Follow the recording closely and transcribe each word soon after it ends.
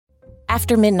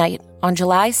After midnight on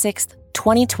July 6,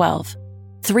 2012,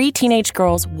 3 teenage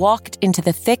girls walked into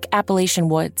the thick Appalachian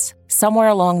woods somewhere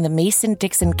along the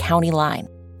Mason-Dixon County line.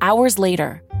 Hours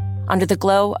later, under the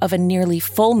glow of a nearly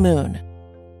full moon,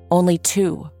 only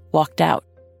 2 walked out.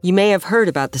 You may have heard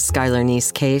about the Skylar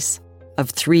Neese case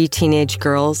of 3 teenage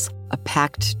girls, a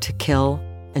pact to kill,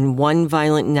 and one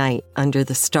violent night under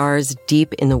the stars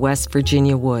deep in the West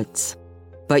Virginia woods.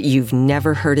 But you've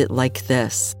never heard it like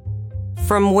this.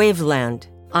 From Waveland,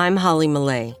 I'm Holly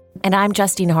Millay. And I'm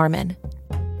Justine Harmon.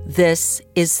 This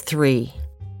is 3.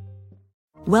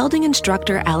 Welding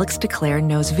instructor Alex DeClaire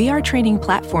knows VR training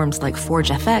platforms like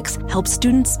Forge FX help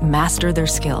students master their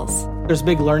skills. There's a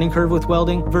big learning curve with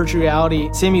welding. Virtual reality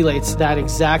simulates that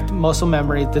exact muscle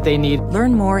memory that they need.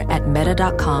 Learn more at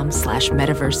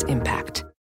meta.com/metaverseimpact.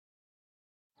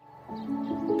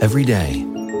 Every day,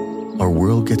 our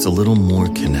world gets a little more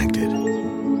connected,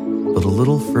 but a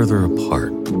little further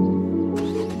apart.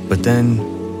 But then,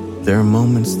 there are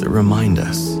moments that remind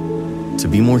us to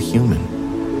be more human.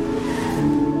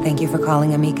 Thank you for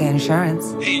calling Amica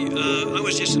Insurance. Hey, I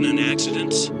was just in an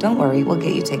accident. Don't worry, we'll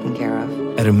get you taken care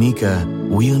of. At Amica,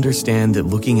 we understand that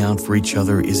looking out for each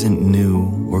other isn't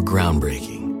new or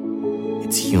groundbreaking.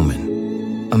 It's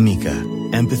human. Amica,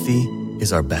 empathy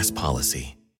is our best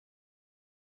policy.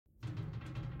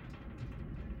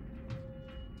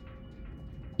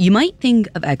 You might think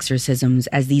of exorcisms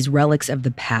as these relics of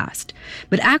the past,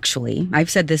 but actually,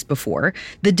 I've said this before,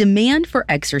 the demand for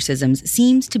exorcisms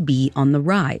seems to be on the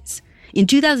rise. In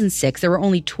 2006, there were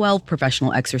only 12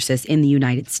 professional exorcists in the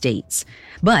United States,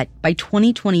 but by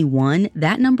 2021,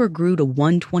 that number grew to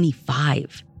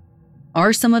 125.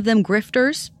 Are some of them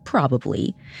grifters?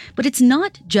 Probably, but it's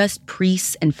not just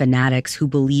priests and fanatics who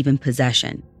believe in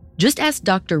possession. Just ask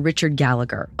Dr. Richard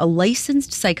Gallagher, a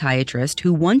licensed psychiatrist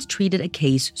who once treated a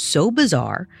case so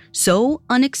bizarre, so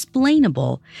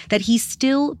unexplainable, that he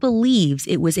still believes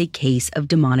it was a case of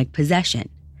demonic possession.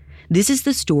 This is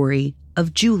the story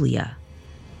of Julia.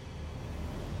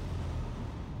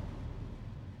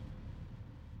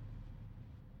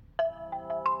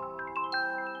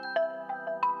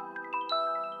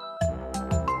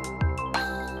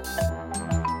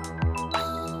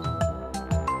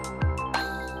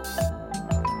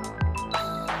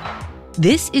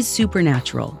 This is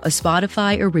Supernatural, a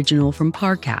Spotify original from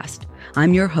Parcast.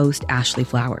 I'm your host, Ashley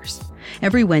Flowers.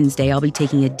 Every Wednesday, I'll be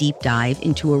taking a deep dive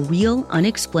into a real,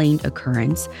 unexplained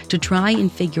occurrence to try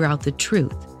and figure out the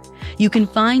truth. You can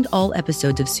find all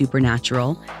episodes of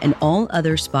Supernatural and all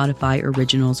other Spotify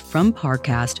originals from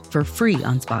Parcast for free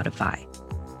on Spotify.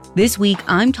 This week,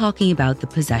 I'm talking about the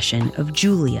possession of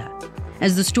Julia.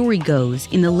 As the story goes,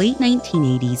 in the late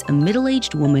 1980s, a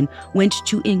middle-aged woman went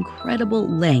to incredible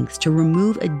lengths to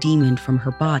remove a demon from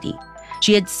her body.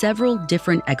 She had several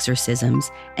different exorcisms,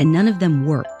 and none of them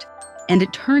worked. And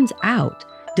it turns out,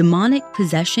 demonic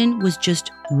possession was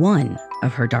just one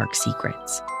of her dark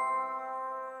secrets.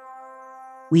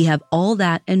 We have all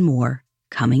that and more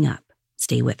coming up.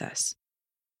 Stay with us.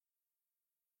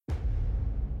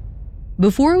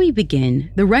 Before we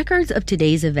begin, the records of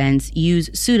today's events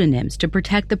use pseudonyms to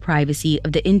protect the privacy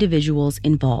of the individuals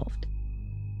involved.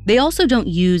 They also don't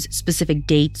use specific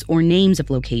dates or names of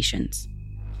locations.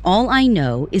 All I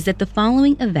know is that the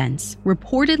following events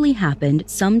reportedly happened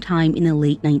sometime in the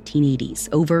late 1980s,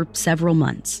 over several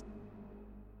months.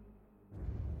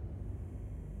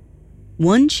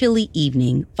 One chilly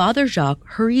evening, Father Jacques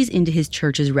hurries into his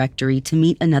church's rectory to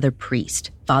meet another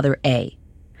priest, Father A.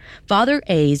 Father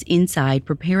A is inside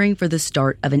preparing for the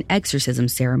start of an exorcism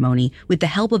ceremony with the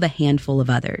help of a handful of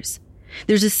others.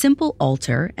 There's a simple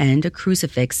altar and a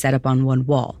crucifix set up on one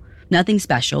wall. Nothing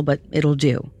special, but it'll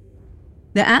do.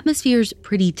 The atmosphere's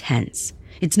pretty tense.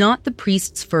 It's not the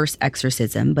priest's first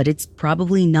exorcism, but it's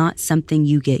probably not something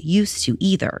you get used to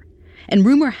either. And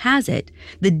rumor has it,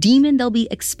 the demon they'll be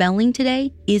expelling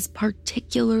today is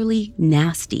particularly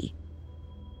nasty.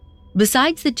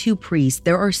 Besides the 2 priests,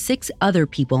 there are 6 other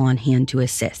people on hand to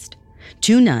assist.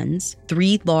 2 nuns,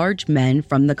 3 large men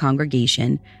from the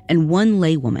congregation, and 1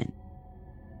 laywoman.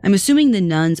 I'm assuming the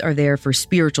nuns are there for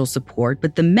spiritual support,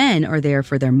 but the men are there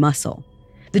for their muscle.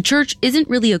 The church isn't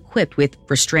really equipped with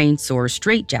restraints or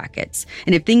straitjackets,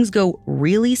 and if things go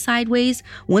really sideways,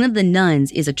 one of the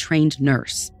nuns is a trained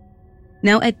nurse.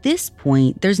 Now at this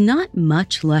point, there's not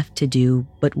much left to do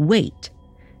but wait.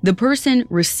 The person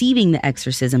receiving the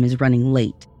exorcism is running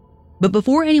late. But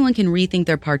before anyone can rethink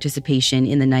their participation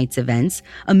in the night's events,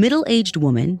 a middle-aged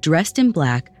woman dressed in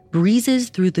black breezes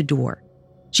through the door.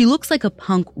 She looks like a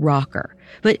punk rocker,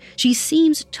 but she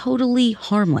seems totally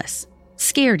harmless,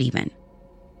 scared even.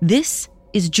 This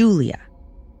is Julia.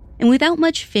 and without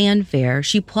much fanfare,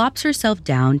 she plops herself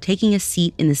down, taking a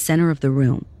seat in the center of the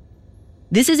room.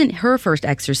 This isn't her first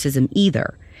exorcism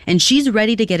either, and she's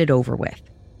ready to get it over with.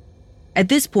 At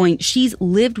this point, she's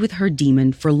lived with her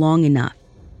demon for long enough.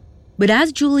 But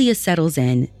as Julia settles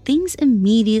in, things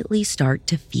immediately start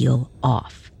to feel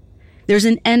off. There's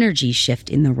an energy shift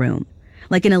in the room,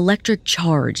 like an electric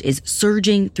charge is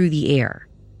surging through the air.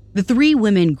 The three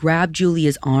women grab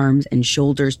Julia's arms and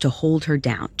shoulders to hold her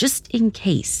down, just in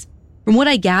case. From what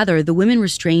I gather, the women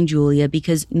restrain Julia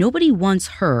because nobody wants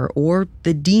her or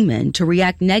the demon to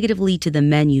react negatively to the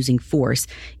men using force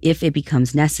if it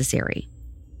becomes necessary.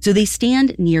 So they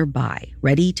stand nearby,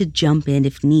 ready to jump in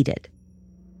if needed.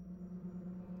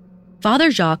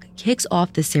 Father Jacques kicks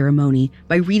off the ceremony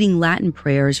by reading Latin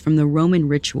prayers from the Roman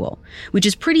ritual, which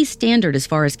is pretty standard as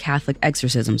far as Catholic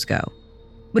exorcisms go.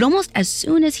 But almost as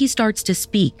soon as he starts to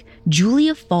speak,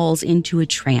 Julia falls into a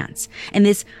trance, and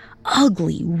this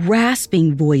ugly,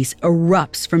 rasping voice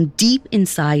erupts from deep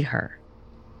inside her.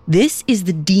 This is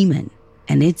the demon,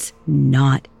 and it's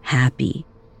not happy.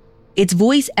 Its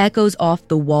voice echoes off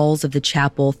the walls of the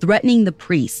chapel, threatening the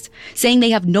priests, saying they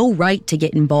have no right to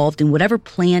get involved in whatever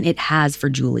plan it has for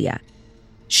Julia.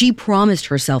 She promised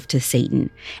herself to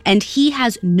Satan, and he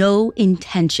has no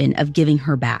intention of giving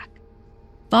her back.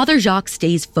 Father Jacques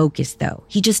stays focused, though.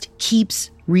 He just keeps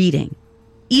reading.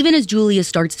 Even as Julia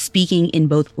starts speaking in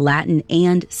both Latin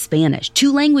and Spanish,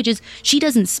 two languages she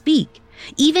doesn't speak,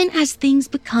 even as things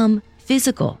become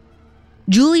physical.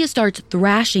 Julia starts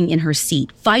thrashing in her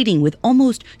seat, fighting with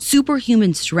almost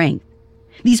superhuman strength.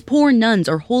 These poor nuns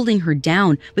are holding her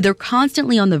down, but they're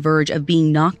constantly on the verge of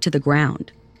being knocked to the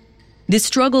ground. This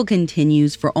struggle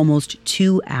continues for almost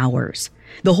 2 hours.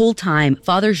 The whole time,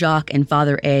 Father Jacques and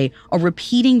Father A are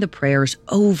repeating the prayers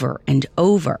over and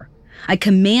over. I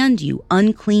command you,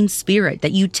 unclean spirit,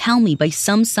 that you tell me by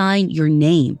some sign your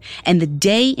name and the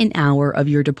day and hour of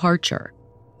your departure.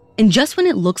 And just when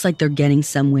it looks like they're getting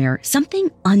somewhere,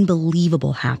 something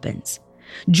unbelievable happens.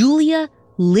 Julia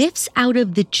lifts out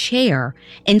of the chair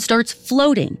and starts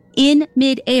floating in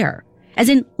midair, as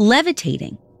in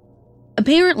levitating.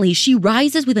 Apparently, she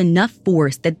rises with enough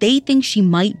force that they think she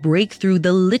might break through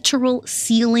the literal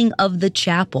ceiling of the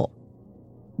chapel.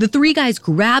 The three guys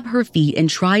grab her feet and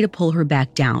try to pull her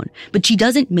back down, but she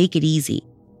doesn't make it easy.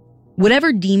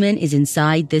 Whatever demon is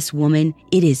inside this woman,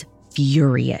 it is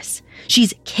furious.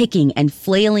 She's kicking and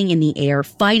flailing in the air,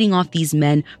 fighting off these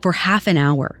men for half an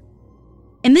hour.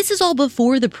 And this is all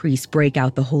before the priests break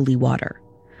out the holy water.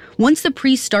 Once the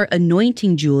priests start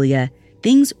anointing Julia,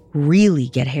 things really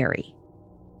get hairy.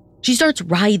 She starts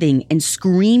writhing and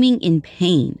screaming in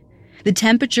pain. The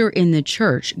temperature in the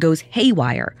church goes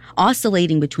haywire,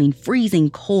 oscillating between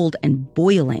freezing cold and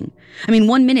boiling. I mean,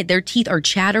 1 minute their teeth are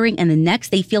chattering and the next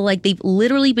they feel like they've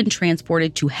literally been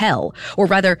transported to hell, or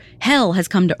rather, hell has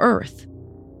come to earth.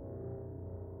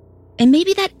 And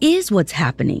maybe that is what's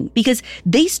happening, because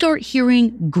they start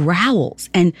hearing growls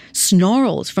and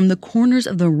snarls from the corners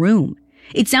of the room.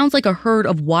 It sounds like a herd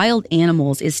of wild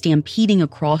animals is stampeding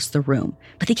across the room,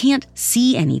 but they can't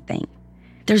see anything.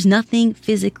 There's nothing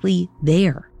physically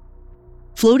there.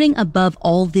 Floating above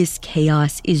all this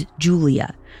chaos is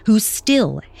Julia, who's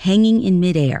still hanging in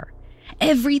midair.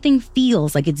 Everything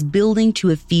feels like it's building to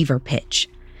a fever pitch.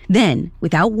 Then,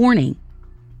 without warning,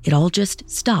 it all just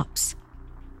stops.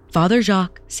 Father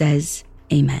Jacques says,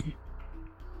 Amen.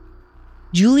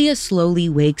 Julia slowly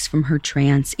wakes from her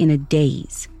trance in a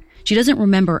daze. She doesn't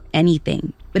remember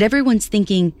anything, but everyone's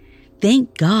thinking,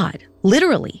 thank God,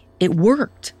 literally, it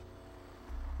worked.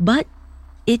 But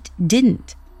it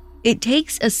didn't. It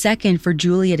takes a second for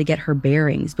Julia to get her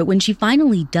bearings, but when she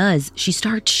finally does, she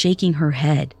starts shaking her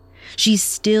head. She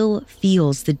still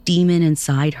feels the demon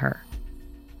inside her.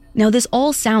 Now, this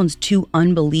all sounds too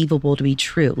unbelievable to be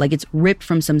true, like it's ripped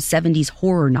from some 70s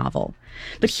horror novel.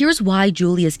 But here's why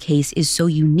Julia's case is so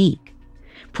unique.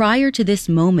 Prior to this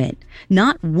moment,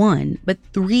 not one, but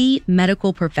 3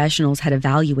 medical professionals had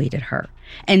evaluated her,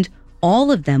 and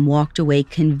all of them walked away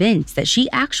convinced that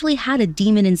she actually had a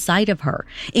demon inside of her,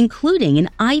 including an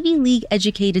Ivy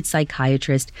League-educated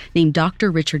psychiatrist named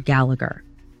Dr. Richard Gallagher.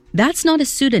 That's not a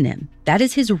pseudonym. That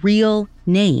is his real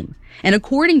name. And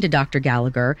according to Dr.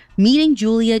 Gallagher, meeting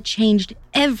Julia changed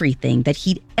everything that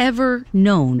he'd ever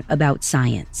known about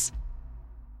science.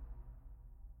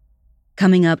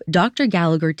 Coming up, Dr.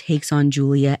 Gallagher takes on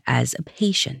Julia as a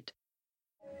patient.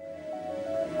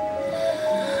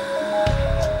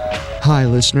 Hi,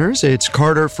 listeners. It's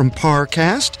Carter from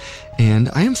Parcast, and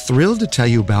I am thrilled to tell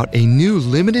you about a new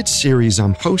limited series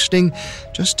I'm hosting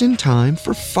just in time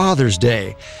for Father's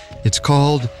Day. It's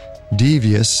called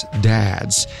Devious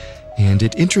Dads. and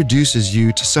it introduces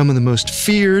you to some of the most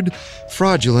feared,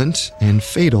 fraudulent, and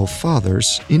fatal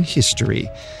fathers in history.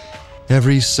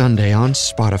 Every Sunday on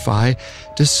Spotify,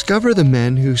 discover the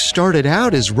men who started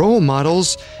out as role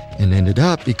models and ended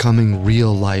up becoming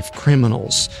real-life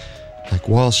criminals, like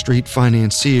Wall Street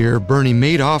financier Bernie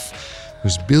Madoff,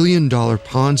 whose billion-dollar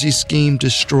Ponzi scheme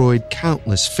destroyed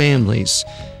countless families,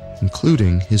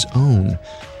 including his own,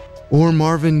 or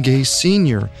Marvin Gaye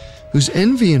Sr., whose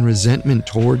envy and resentment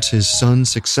towards his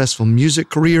son's successful music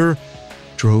career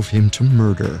drove him to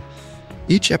murder.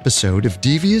 Each episode of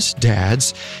Devious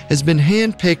Dads has been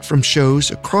handpicked from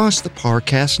shows across the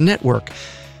Parcast network,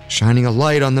 shining a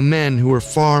light on the men who are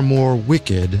far more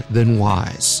wicked than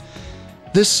wise.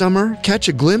 This summer, catch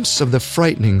a glimpse of the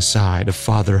frightening side of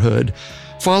fatherhood.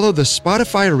 Follow the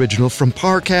Spotify original from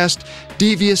Parcast,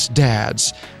 Devious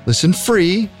Dads. Listen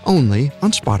free only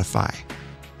on Spotify.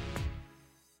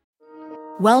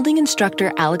 Welding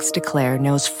instructor Alex DeClaire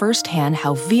knows firsthand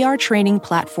how VR training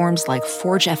platforms like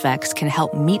ForgeFX can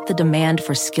help meet the demand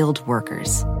for skilled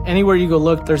workers. Anywhere you go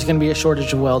look, there's going to be a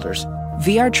shortage of welders.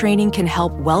 VR training can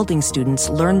help welding students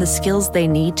learn the skills they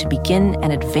need to begin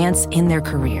and advance in their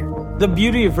career. The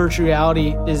beauty of virtual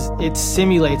reality is it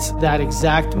simulates that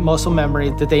exact muscle memory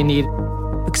that they need.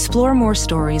 Explore more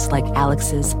stories like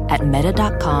Alex's at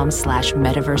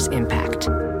meta.com/metaverseimpact.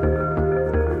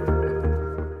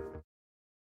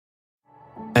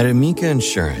 At Amica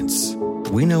Insurance,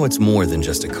 we know it's more than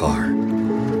just a car.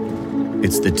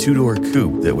 It's the two-door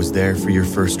coupe that was there for your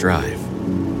first drive,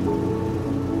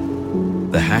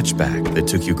 the hatchback that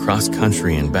took you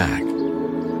cross-country and back,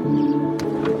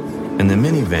 and the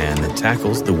minivan that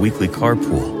tackles the weekly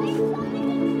carpool.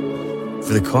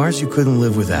 For the cars you couldn't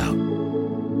live without,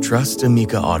 trust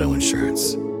Amica Auto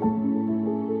Insurance.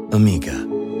 Amica.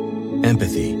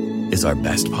 Empathy is our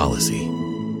best policy.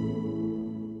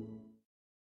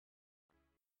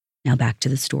 Now back to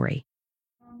the story.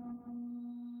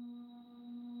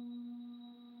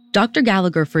 Dr.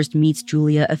 Gallagher first meets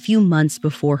Julia a few months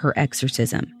before her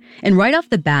exorcism, and right off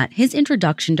the bat, his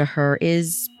introduction to her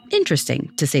is interesting,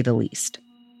 to say the least.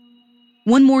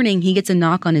 One morning, he gets a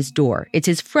knock on his door. It's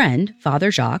his friend,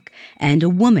 Father Jacques, and a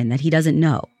woman that he doesn't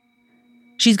know.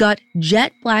 She's got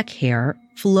jet black hair,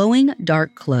 flowing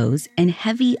dark clothes, and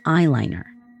heavy eyeliner.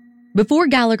 Before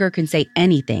Gallagher can say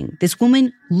anything, this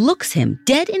woman looks him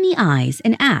dead in the eyes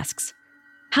and asks,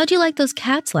 "How'd you like those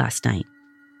cats last night?"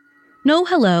 No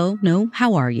hello, no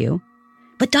how are you.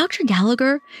 But Dr.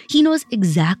 Gallagher, he knows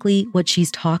exactly what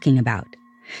she's talking about.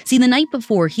 See, the night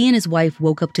before, he and his wife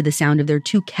woke up to the sound of their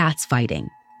two cats fighting.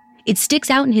 It sticks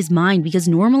out in his mind because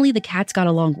normally the cats got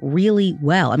along really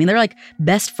well. I mean, they're like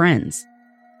best friends.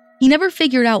 He never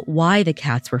figured out why the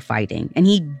cats were fighting, and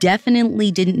he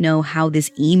definitely didn't know how this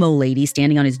emo lady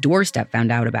standing on his doorstep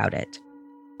found out about it.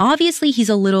 Obviously, he's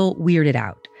a little weirded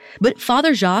out, but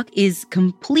Father Jacques is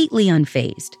completely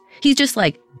unfazed. He's just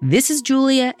like, this is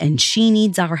Julia, and she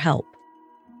needs our help.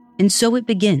 And so it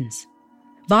begins.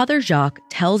 Father Jacques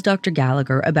tells Dr.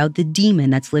 Gallagher about the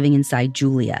demon that's living inside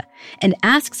Julia and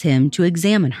asks him to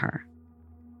examine her.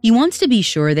 He wants to be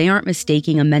sure they aren't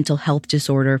mistaking a mental health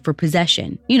disorder for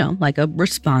possession, like a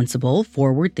responsible,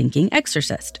 forward-thinking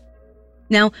exorcist.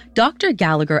 Now, Dr.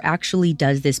 Gallagher actually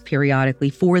does this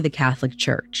periodically for the Catholic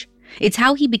Church. It's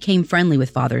how he became friendly with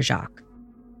Father Jacques.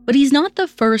 But he's not the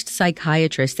first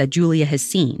psychiatrist that Julia has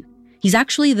seen. He's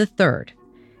actually the third.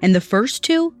 And the first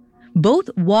two, both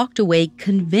walked away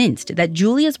convinced that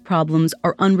Julia's problems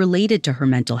are unrelated to her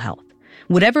mental health.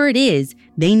 Whatever it is,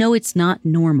 they know it's not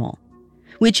normal.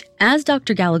 Which, as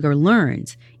Dr. Gallagher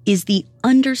learns, is the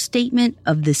understatement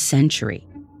of the century.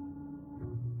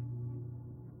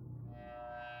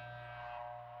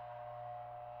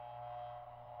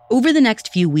 Over the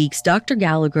next few weeks, Dr.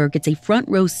 Gallagher gets a front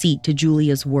row seat to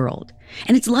Julia's world,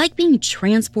 and it's like being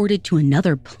transported to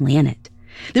another planet.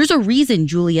 There's a reason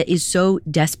Julia is so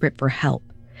desperate for help.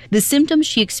 The symptoms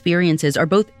she experiences are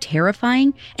both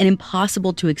terrifying and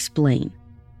impossible to explain.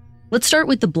 Let's start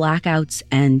with the blackouts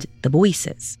and the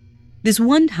voices. This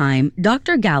one time,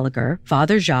 Dr. Gallagher,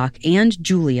 Father Jacques, and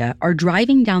Julia are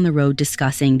driving down the road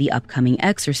discussing the upcoming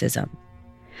exorcism.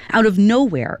 Out of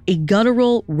nowhere, a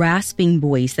guttural, rasping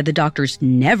voice that the doctors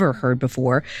never heard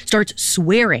before starts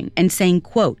swearing and saying,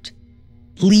 quote,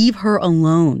 "Leave her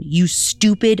alone, you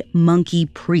stupid monkey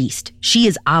priest. She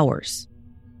is ours."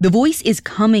 The voice is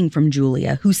coming from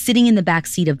Julia, who's sitting in the back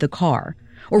seat of the car.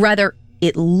 Or rather,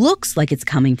 it looks like it's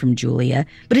coming from Julia,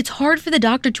 but it's hard for the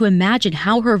doctor to imagine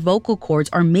how her vocal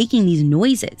cords are making these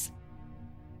noises.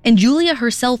 And Julia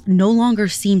herself no longer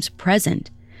seems present.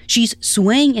 She's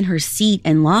swaying in her seat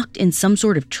and locked in some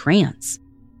sort of trance.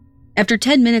 After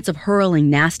 10 minutes of hurling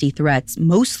nasty threats,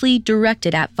 mostly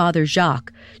directed at Father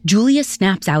Jacques, Julia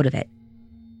snaps out of it.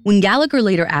 When Gallagher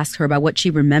later asks her about what she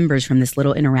remembers from this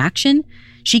little interaction,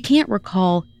 she can't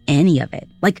recall any of it.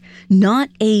 Like, not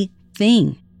a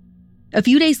thing. A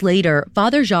few days later,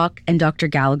 Father Jacques and Dr.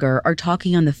 Gallagher are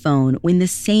talking on the phone when the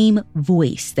same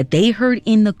voice that they heard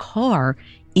in the car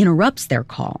interrupts their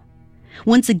call.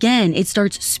 Once again, it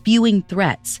starts spewing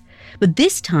threats. But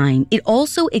this time, it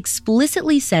also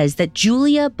explicitly says that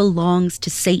Julia belongs to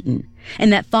Satan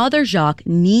and that Father Jacques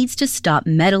needs to stop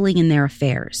meddling in their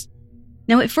affairs.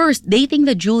 Now, at first, they think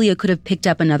that Julia could have picked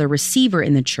up another receiver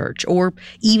in the church or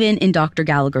even in Dr.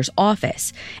 Gallagher's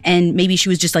office, and maybe she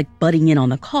was just butting in on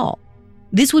the call.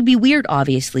 This would be weird,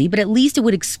 obviously, but at least it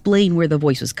would explain where the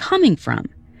voice was coming from.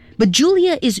 But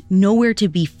Julia is nowhere to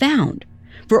be found.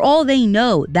 For all they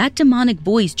know, that demonic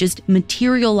voice just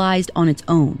materialized on its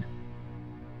own.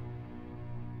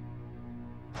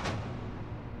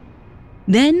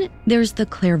 Then there's the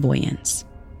clairvoyance.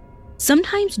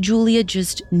 Sometimes Julia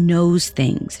just knows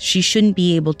things she shouldn't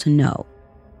be able to know.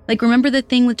 Remember the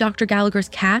thing with Dr. Gallagher's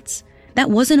cats? That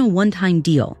wasn't a one-time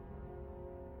deal.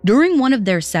 During one of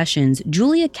their sessions,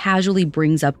 Julia casually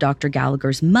brings up Dr.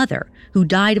 Gallagher's mother, who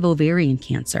died of ovarian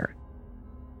cancer.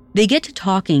 They get to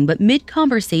talking, but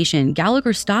mid-conversation,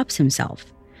 Gallagher stops himself.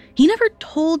 He never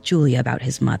told Julia about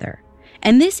his mother.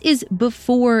 And this is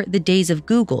before the days of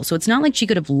Google, so it's not like she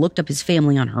could have looked up his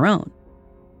family on her own.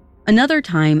 Another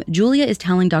time, Julia is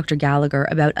telling Dr. Gallagher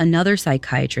about another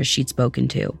psychiatrist she'd spoken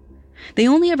to. They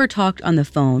only ever talked on the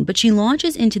phone, but she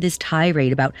launches into this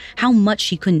tirade about how much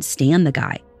she couldn't stand the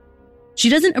guy. She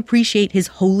doesn't appreciate his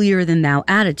holier-than-thou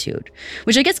attitude,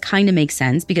 which I guess kind of makes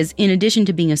sense because in addition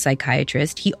to being a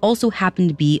psychiatrist, he also happened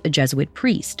to be a Jesuit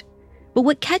priest. But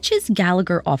what catches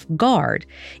Gallagher off guard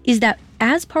is that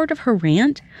as part of her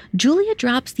rant, Julia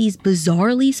drops these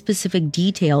bizarrely specific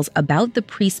details about the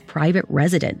priest's private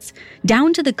residence,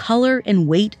 down to the color and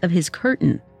weight of his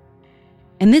curtain.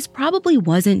 And this probably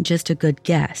wasn't just a good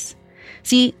guess.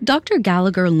 See, Dr.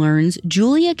 Gallagher learns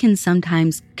Julia can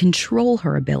sometimes control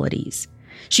her abilities.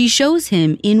 She shows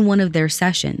him in one of their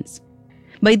sessions.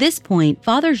 By this point,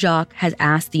 Father Jacques has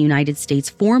asked the United States'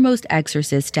 foremost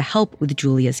exorcist to help with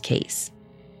Julia's case.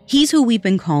 He's who we've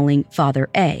been calling Father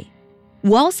A.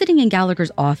 While sitting in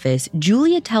Gallagher's office,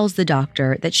 Julia tells the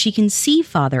doctor that she can see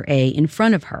Father A in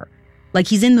front of her, like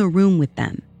he's in the room with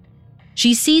them.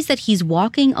 She sees that he's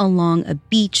walking along a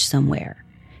beach somewhere.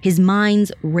 His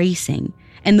mind's racing,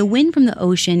 and the wind from the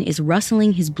ocean is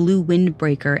rustling his blue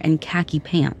windbreaker and khaki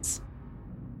pants.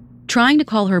 Trying to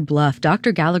call her bluff,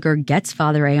 Dr. Gallagher gets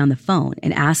Father A on the phone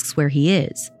and asks where he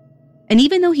is. And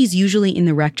even though he's usually in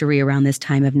the rectory around this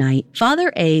time of night,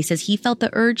 Father A says he felt the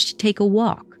urge to take a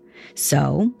walk.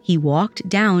 So he walked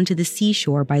down to the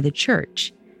seashore by the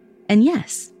church. And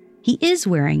yes, he is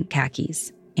wearing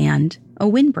khakis and a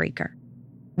windbreaker.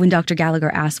 When Dr.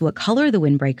 Gallagher asks what color the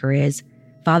windbreaker is,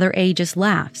 Father A just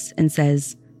laughs and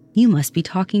says, "You must be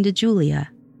talking to Julia."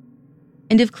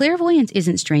 And if clairvoyance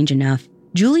isn't strange enough,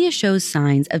 Julia shows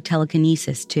signs of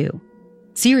telekinesis too.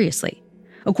 Seriously.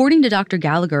 According to Dr.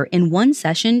 Gallagher, in one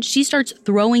session, she starts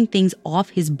throwing things off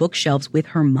his bookshelves with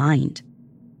her mind.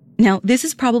 Now, this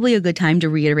is probably a good time to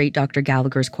reiterate Dr.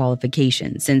 Gallagher's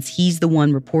qualifications, since he's the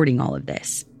one reporting all of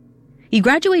this. He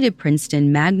graduated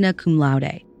Princeton magna cum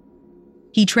laude.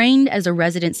 He trained as a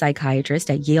resident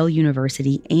psychiatrist at Yale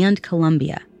University and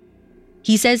Columbia.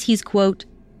 He says he's, quote,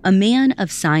 "a man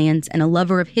of science and a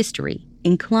lover of history,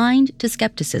 inclined to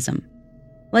skepticism."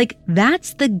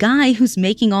 That's the guy who's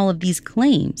making all of these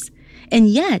claims. And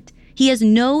yet, he has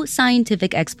no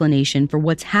scientific explanation for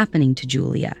what's happening to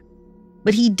Julia.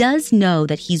 But he does know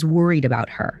that he's worried about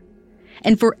her,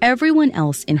 and for everyone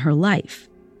else in her life.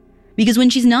 Because when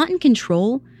she's not in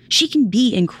control, she can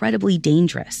be incredibly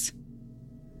dangerous.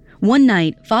 One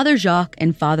night, Father Jacques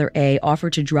and Father A offer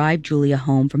to drive Julia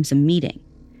home from some meeting.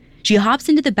 She hops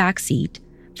into the back seat,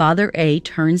 Father A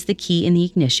turns the key in the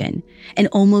ignition, and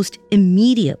almost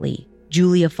immediately,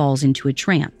 Julia falls into a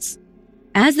trance.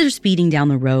 As they're speeding down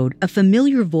the road, a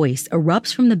familiar voice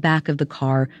erupts from the back of the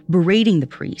car, berating the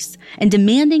priests and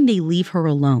demanding they leave her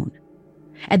alone.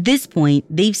 At this point,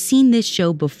 they've seen this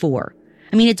show before.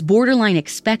 It's borderline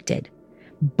expected.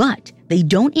 But they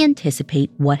don't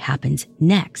anticipate what happens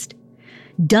next.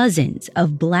 Dozens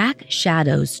of black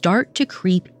shadows start to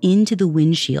creep into the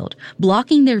windshield,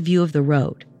 blocking their view of the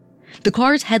road. The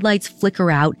car's headlights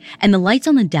flicker out, and the lights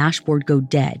on the dashboard go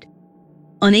dead.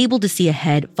 Unable to see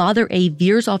ahead, Father A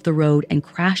veers off the road and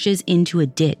crashes into a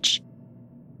ditch.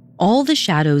 All the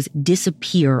shadows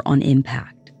disappear on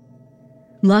impact.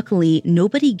 Luckily,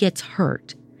 nobody gets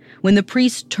hurt, When the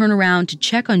priests turn around to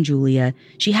check on Julia,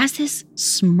 she has this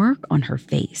smirk on her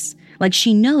face, like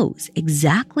she knows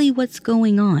exactly what's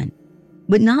going on.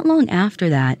 But not long after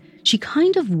that, she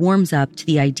kind of warms up to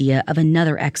the idea of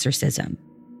another exorcism.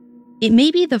 It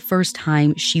may be the first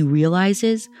time she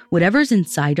realizes whatever's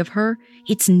inside of her,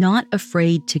 it's not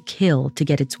afraid to kill to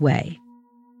get its way.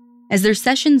 As their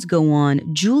sessions go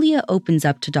on, Julia opens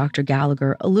up to Dr.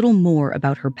 Gallagher a little more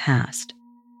about her past.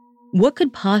 What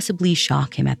could possibly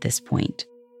shock him at this point?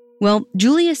 Well,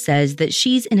 Julia says that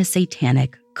she's in a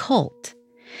satanic cult.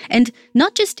 And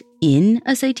not just in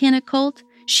a satanic cult,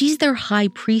 she's their high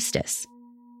priestess.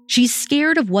 She's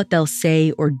scared of what they'll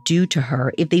say or do to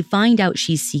her if they find out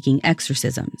she's seeking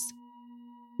exorcisms.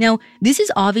 Now, this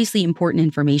is obviously important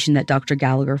information that Dr.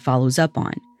 Gallagher follows up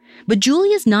on, but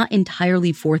Julia's not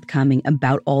entirely forthcoming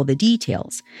about all the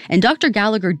details, and Dr.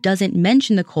 Gallagher doesn't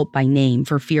mention the cult by name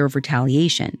for fear of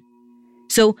retaliation.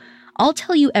 So I'll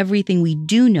tell you everything we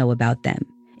do know about them,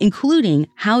 including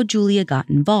how Julia got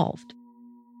involved.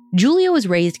 Julia was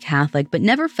raised Catholic but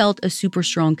never felt a super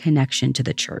strong connection to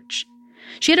the church.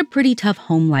 She had a pretty tough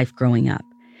home life growing up,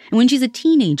 and when she's a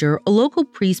teenager, a local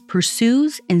priest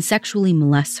pursues and sexually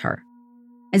molests her.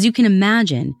 As you can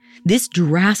imagine, this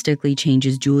drastically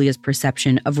changes Julia's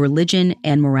perception of religion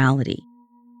and morality.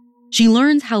 She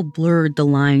learns how blurred the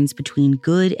lines between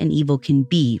good and evil can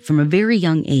be from a very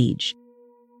young age.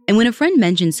 And when a friend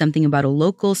mentions something about a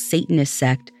local Satanist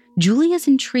sect, Julia's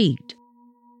intrigued.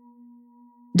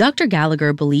 Dr.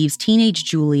 Gallagher believes teenage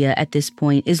Julia at this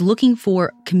point is looking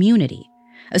for community,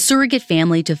 a surrogate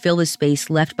family to fill the space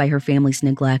left by her family's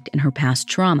neglect and her past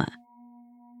trauma.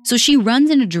 So she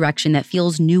runs in a direction that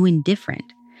feels new and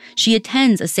different. She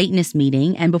attends a Satanist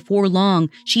meeting, and before long,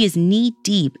 she is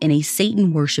knee-deep in a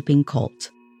Satan-worshipping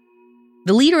cult.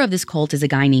 The leader of this cult is a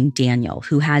guy named Daniel,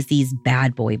 who has these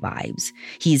bad boy vibes.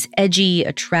 He's edgy,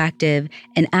 attractive,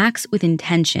 and acts with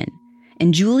intention.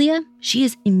 And Julia, she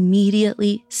is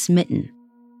immediately smitten.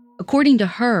 According to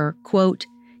her, quote,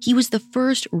 "He was the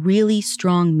first really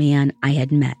strong man I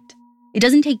had met." It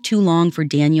doesn't take too long for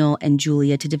Daniel and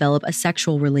Julia to develop a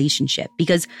sexual relationship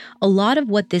because a lot of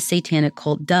what this satanic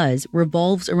cult does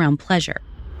revolves around pleasure.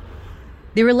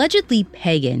 They're allegedly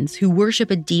pagans who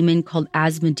worship a demon called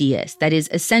Asmodeus that is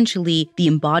essentially the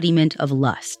embodiment of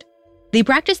lust. They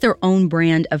practice their own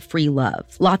brand of free love,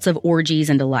 lots of orgies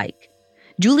and the like.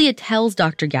 Julia tells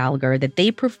Dr. Gallagher that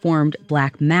they performed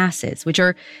black masses, which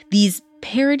are these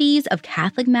parodies of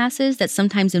Catholic masses that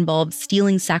sometimes involve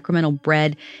stealing sacramental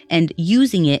bread and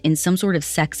using it in some sort of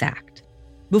sex act.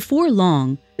 Before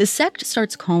long, the sect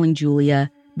starts calling Julia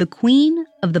the Queen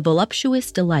of the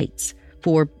Voluptuous Delights,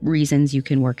 for reasons you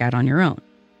can work out on your own.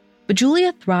 But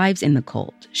Julia thrives in the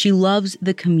cult. She loves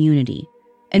the community.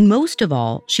 And most of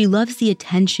all, she loves the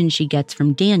attention she gets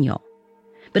from Daniel.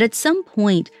 But at some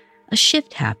point, a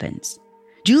shift happens.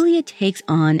 Julia takes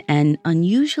on an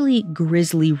unusually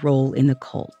grisly role in the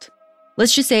cult.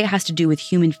 Let's just say it has to do with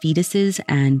human fetuses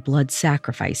and blood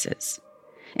sacrifices.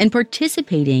 And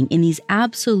participating in these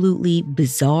absolutely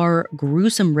bizarre,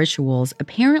 gruesome rituals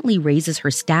apparently raises her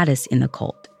status in the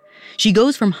cult. She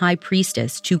goes from high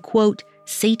priestess to, quote,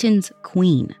 Satan's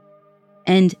queen.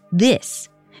 And this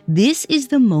is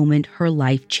the moment her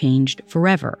life changed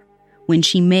forever, when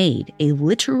she made a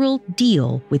literal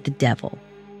deal with the devil.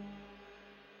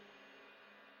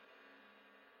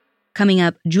 Coming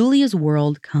up, Julia's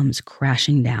world comes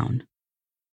crashing down.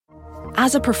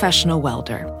 As a professional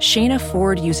welder, Shayna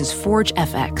Ford uses Forge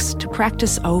FX to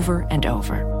practice over and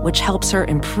over, which helps her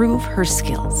improve her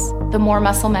skills. The more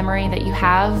muscle memory that you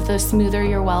have, the smoother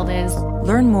your weld is.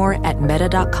 Learn more at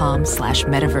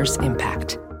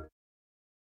meta.com/metaverseimpact.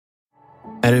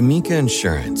 At Amica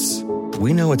Insurance,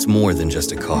 we know it's more than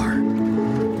just a car.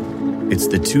 It's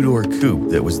the two-door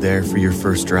coupe that was there for your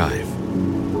first drive.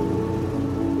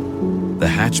 The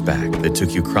hatchback that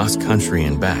took you cross-country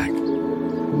and back.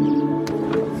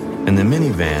 And the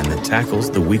minivan that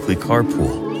tackles the weekly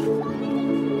carpool.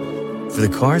 For the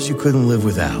cars you couldn't live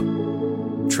without,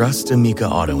 trust Amica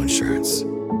Auto Insurance.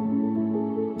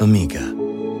 Amica.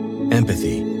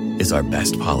 Empathy is our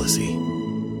best policy.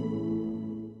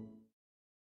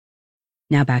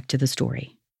 Now back to the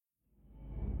story.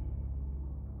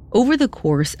 Over the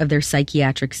course of their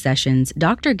psychiatric sessions,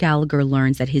 Dr. Gallagher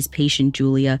learns that his patient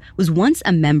Julia was once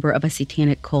a member of a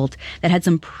satanic cult that had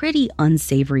some pretty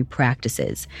unsavory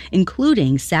practices,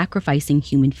 including sacrificing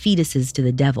human fetuses to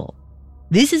the devil.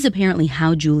 This is apparently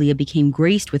how Julia became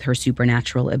graced with her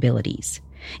supernatural abilities.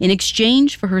 In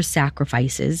exchange for her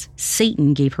sacrifices,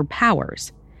 Satan gave her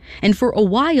powers. And for a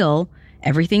while,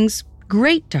 everything's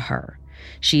great to her.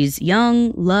 She's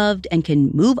young, loved, and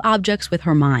can move objects with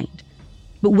her mind.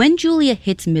 But when Julia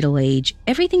hits middle age,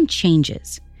 everything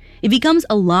changes. It becomes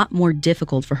a lot more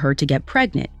difficult for her to get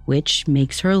pregnant, which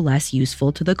makes her less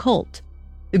useful to the cult.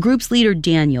 The group's leader,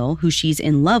 Daniel, who she's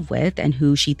in love with and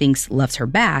who she thinks loves her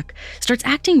back, starts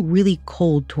acting really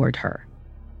cold toward her.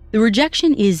 The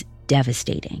rejection is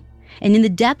devastating, and in the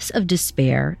depths of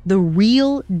despair, the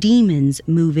real demons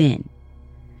move in.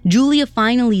 Julia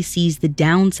finally sees the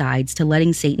downsides to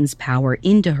letting Satan's power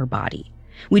into her body,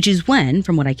 which is when,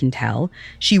 from what I can tell,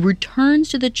 she returns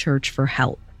to the church for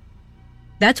help.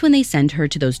 That's when they send her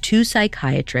to those 2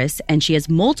 psychiatrists, and she has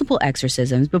multiple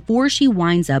exorcisms before she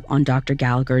winds up on Dr.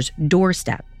 Gallagher's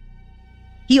doorstep.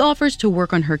 He offers to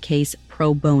work on her case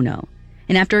pro bono,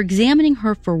 and after examining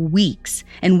her for weeks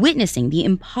and witnessing the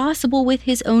impossible with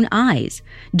his own eyes,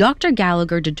 Dr.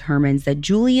 Gallagher determines that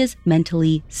Julia's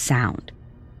mentally sound.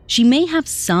 She may have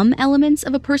some elements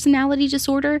of a personality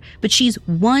disorder, but she's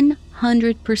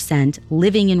 100%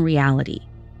 living in reality.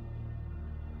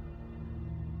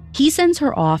 He sends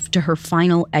her off to her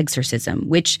final exorcism,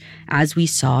 which, as we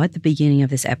saw at the beginning of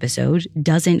this episode,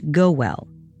 doesn't go well.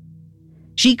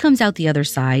 She comes out the other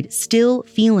side, still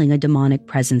feeling a demonic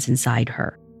presence inside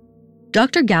her.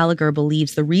 Dr. Gallagher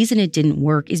believes the reason it didn't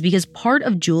work is because part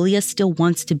of Julia still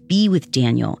wants to be with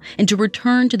Daniel and to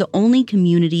return to the only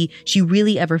community she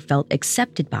really ever felt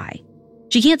accepted by.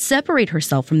 She can't separate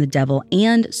herself from the devil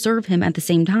and serve him at the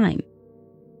same time.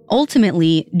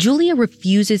 Ultimately, Julia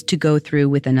refuses to go through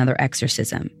with another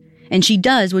exorcism, and she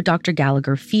does what Dr.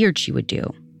 Gallagher feared she would do.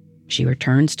 She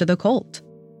returns to the cult.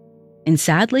 And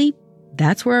sadly,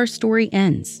 that's where our story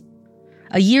ends.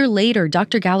 A year later,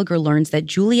 Dr. Gallagher learns that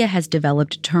Julia has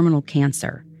developed terminal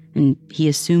cancer, and he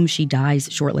assumes she dies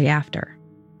shortly after.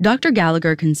 Dr.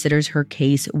 Gallagher considers her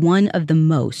case one of the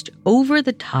most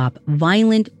over-the-top,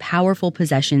 violent, powerful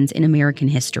possessions in American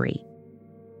history.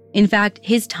 In fact,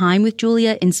 his time with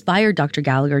Julia inspired Dr.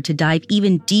 Gallagher to dive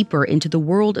even deeper into the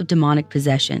world of demonic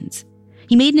possessions.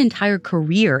 He made an entire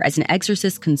career as an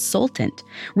exorcist consultant,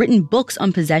 written books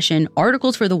on possession,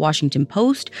 articles for the Washington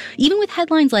Post, even with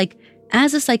headlines like,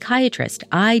 "As a psychiatrist,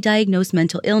 I diagnose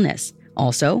mental illness.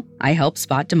 Also, I help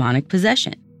spot demonic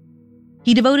possession."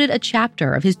 He devoted a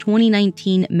chapter of his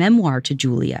 2019 memoir to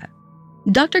Julia.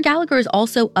 Dr. Gallagher is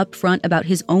also upfront about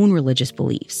his own religious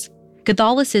beliefs.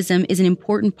 Catholicism is an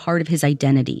important part of his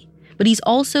identity, but he's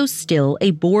also still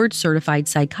a board-certified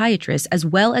psychiatrist as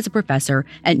well as a professor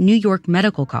at New York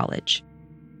Medical College.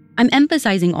 I'm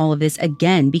emphasizing all of this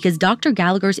again because Dr.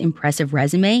 Gallagher's impressive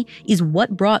resume is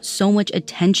what brought so much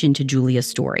attention to Julia's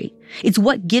story. It's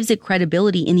what gives it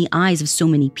credibility in the eyes of so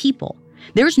many people.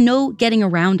 There's no getting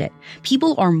around it.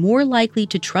 People are more likely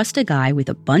to trust a guy with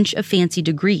a bunch of fancy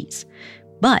degrees.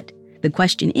 But the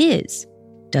question is,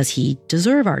 does he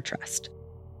deserve our trust?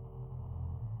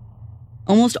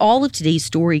 Almost all of today's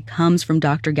story comes from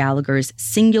Dr. Gallagher's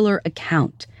singular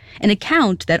account, an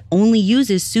account that only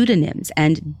uses pseudonyms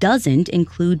and doesn't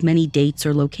include many dates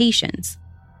or locations.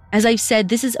 As I've said,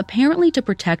 this is apparently to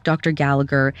protect Dr.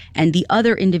 Gallagher and the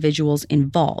other individuals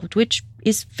involved, which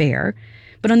is fair.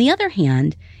 But on the other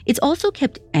hand, it's also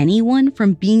kept anyone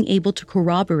from being able to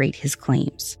corroborate his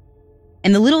claims.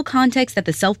 And the little context that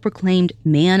the self-proclaimed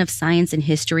man of science and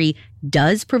history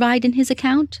does provide in his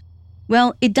account,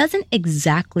 well, it doesn't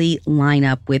exactly line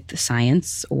up with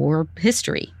science or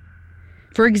history.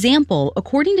 For example,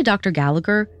 according to Dr.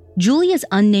 Gallagher, Julia's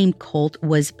unnamed cult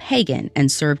was pagan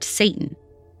and served Satan.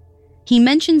 He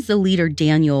mentions the leader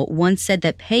Daniel once said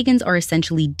that pagans are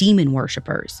essentially demon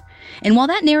worshippers. And while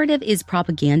that narrative is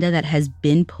propaganda that has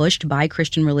been pushed by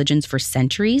Christian religions for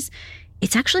centuries,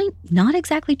 it's actually not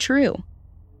exactly true.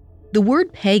 The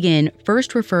word pagan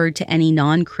first referred to any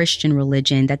non-Christian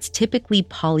religion that's typically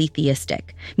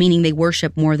polytheistic, meaning they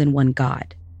worship more than one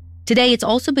god. Today, it's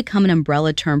also become an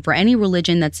umbrella term for any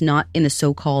religion that's not in the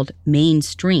so-called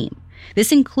mainstream.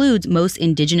 This includes most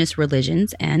indigenous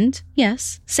religions and,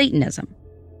 yes, Satanism.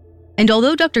 And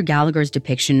although Dr. Gallagher's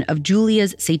depiction of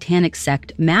Julia's satanic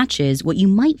sect matches what you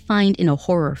might find in a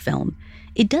horror film,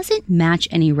 it doesn't match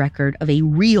any record of a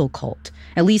real cult,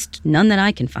 at least none that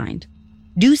I can find.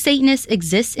 Do Satanists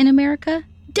exist in America?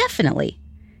 Definitely.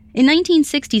 In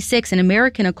 1966, an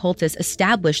American occultist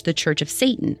established the Church of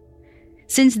Satan.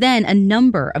 Since then, a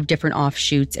number of different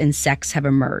offshoots and sects have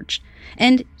emerged.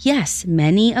 And yes,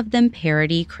 many of them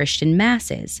parody Christian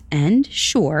masses. And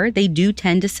sure, they do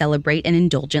tend to celebrate an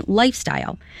indulgent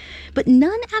lifestyle. But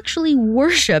none actually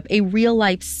worship a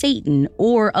real-life Satan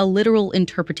or a literal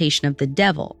interpretation of the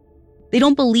devil. They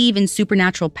don't believe in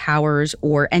supernatural powers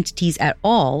or entities at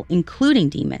all, including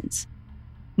demons.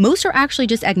 Most are actually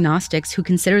just agnostics who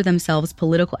consider themselves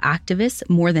political activists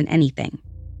more than anything.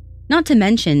 Not to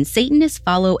mention, Satanists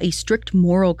follow a strict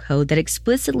moral code that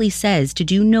explicitly says to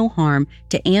do no harm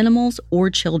to animals or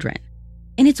children.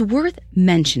 And it's worth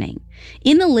mentioning,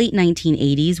 in the late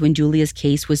 1980s, when Julia's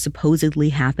case was supposedly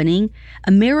happening,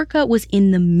 America was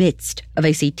in the midst of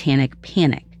a satanic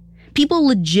panic. People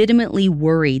legitimately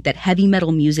worried that heavy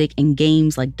metal music and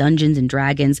games like Dungeons and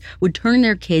Dragons would turn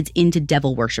their kids into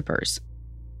devil worshippers.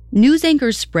 News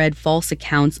anchors spread false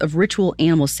accounts of ritual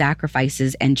animal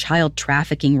sacrifices and child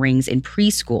trafficking rings in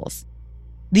preschools.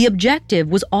 The objective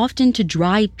was often to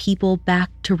drive people back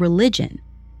to religion.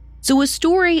 So a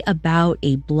story about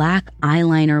a black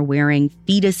eyeliner-wearing,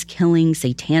 fetus-killing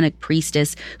satanic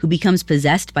priestess who becomes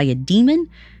possessed by a demon,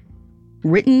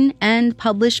 written and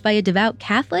published by a devout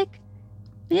Catholic,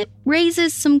 it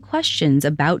raises some questions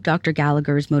about Dr.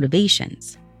 Gallagher's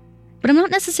motivations. But I'm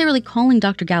not necessarily calling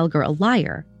Dr. Gallagher a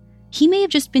liar. He may have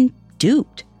just been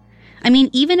duped. I mean,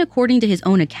 even according to his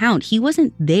own account, he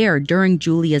wasn't there during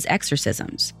Julia's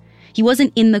exorcisms. He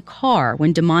wasn't in the car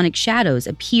when demonic shadows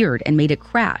appeared and made it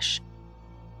crash.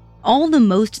 All the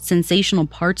most sensational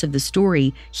parts of the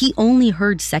story he only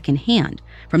heard secondhand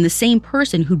from the same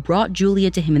person who brought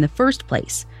Julia to him in the first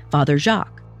place, Father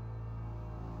Jacques.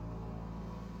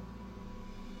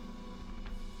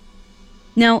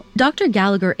 Now, Dr.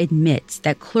 Gallagher admits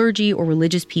that clergy or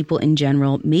religious people in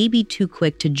general may be too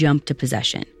quick to jump to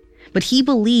possession, but he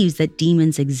believes that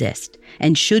demons exist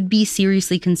and should be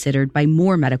seriously considered by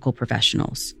more medical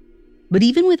professionals. But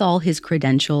even with all his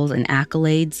credentials and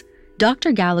accolades,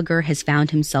 Dr. Gallagher has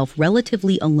found himself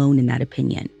relatively alone in that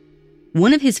opinion.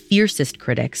 One of his fiercest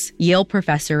critics, Yale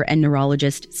professor and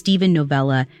neurologist Steven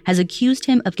Novella, has accused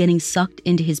him of getting sucked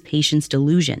into his patients'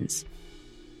 delusions.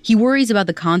 He worries about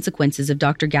the consequences of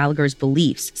Dr. Gallagher's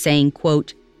beliefs, saying,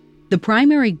 quote, "The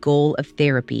primary goal of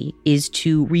therapy is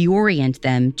to reorient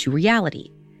them to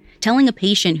reality. Telling a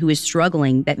patient who is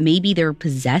struggling that maybe they're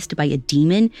possessed by a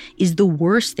demon is the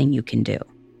worst thing you can do."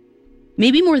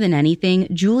 Maybe more than anything,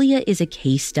 Julia is a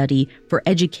case study for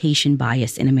education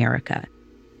bias in America.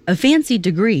 A fancy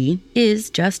degree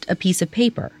is just a piece of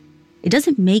paper. It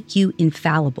doesn't make you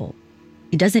infallible.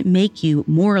 It doesn't make you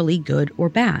morally good or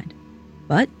bad.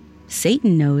 But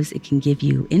Satan knows it can give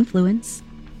you influence.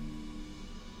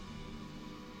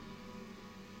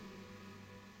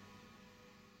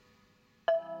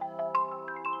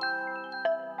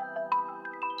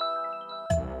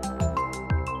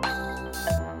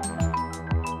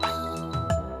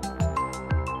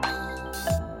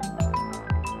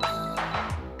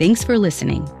 Thanks for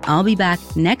listening. I'll be back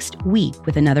next week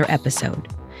with another episode.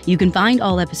 You can find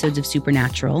all episodes of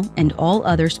Supernatural and all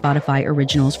other Spotify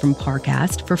originals from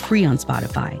Parcast for free on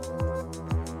Spotify.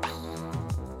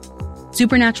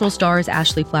 Supernatural stars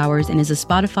Ashley Flowers and is a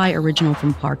Spotify original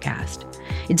from Parcast.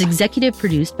 It's executive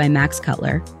produced by Max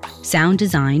Cutler, sound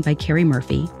designed by Carrie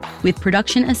Murphy, with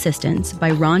production assistance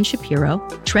by Ron Shapiro,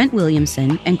 Trent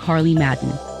Williamson, and Carly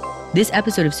Madden. This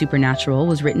episode of Supernatural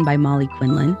was written by Molly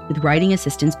Quinlan, with writing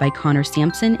assistance by Connor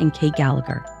Sampson and Kate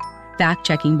Gallagher.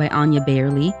 Fact-checking by Anya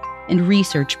Bayerly, and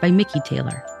research by Mickey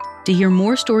Taylor. To hear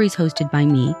more stories hosted by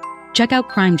me, check out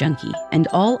Crime Junkie and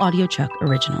all AudioChuck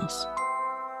originals.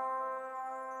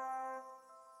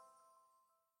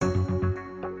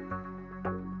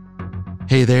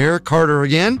 Hey there, Carter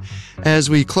again. As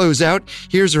we close out,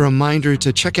 here's a reminder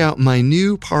to check out my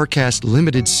new Parcast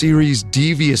limited series,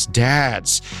 Devious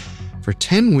Dads. For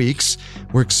 10 weeks,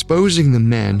 we're exposing the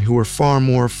men who are far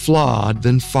more flawed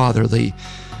than fatherly,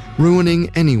 ruining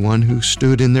anyone who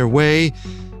stood in their way,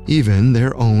 even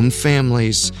their own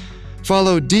families.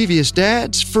 Follow Devious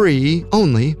Dads free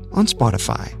only on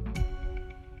Spotify.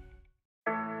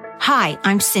 Hi,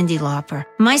 I'm Cyndi Lauper.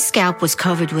 My scalp was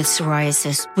covered with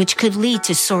psoriasis, which could lead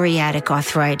to psoriatic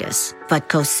arthritis, but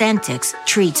Cosentyx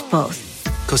treats both.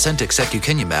 Cosentyx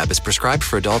secukinumab is prescribed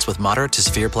for adults with moderate to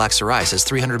severe plaque psoriasis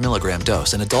 300 milligram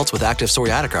dose and adults with active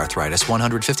psoriatic arthritis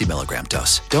 150 milligram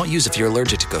dose. Don't use if you're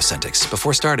allergic to Cosentyx.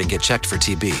 Before starting, get checked for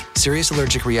TB. Serious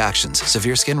allergic reactions,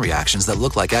 severe skin reactions that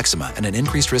look like eczema, and an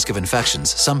increased risk of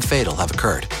infections, some fatal, have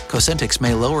occurred. Cosentyx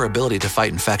may lower ability to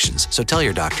fight infections, so tell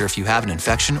your doctor if you have an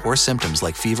infection or symptoms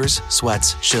like fevers,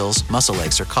 sweats, chills, muscle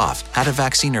aches, or cough, had a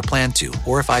vaccine or plan to,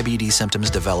 or if IBD symptoms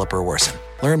develop or worsen.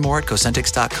 Learn more at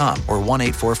Cosentyx.com or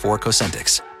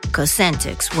 1-844-COSENTYX.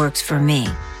 Cosentyx works for me.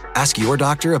 Ask your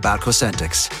doctor about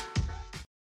Cosentyx.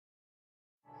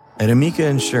 At Amica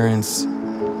Insurance,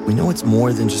 we know it's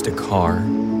more than just a car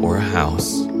or a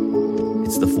house.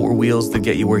 It's the four wheels that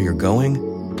get you where you're going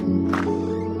and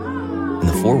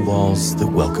the four walls that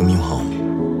welcome you home.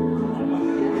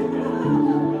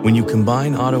 When you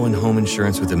combine auto and home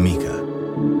insurance with Amica,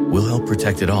 we'll help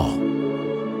protect it all.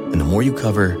 And the more you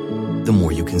cover, the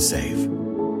more you can save.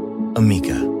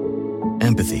 Amica,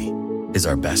 empathy is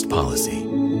our best policy.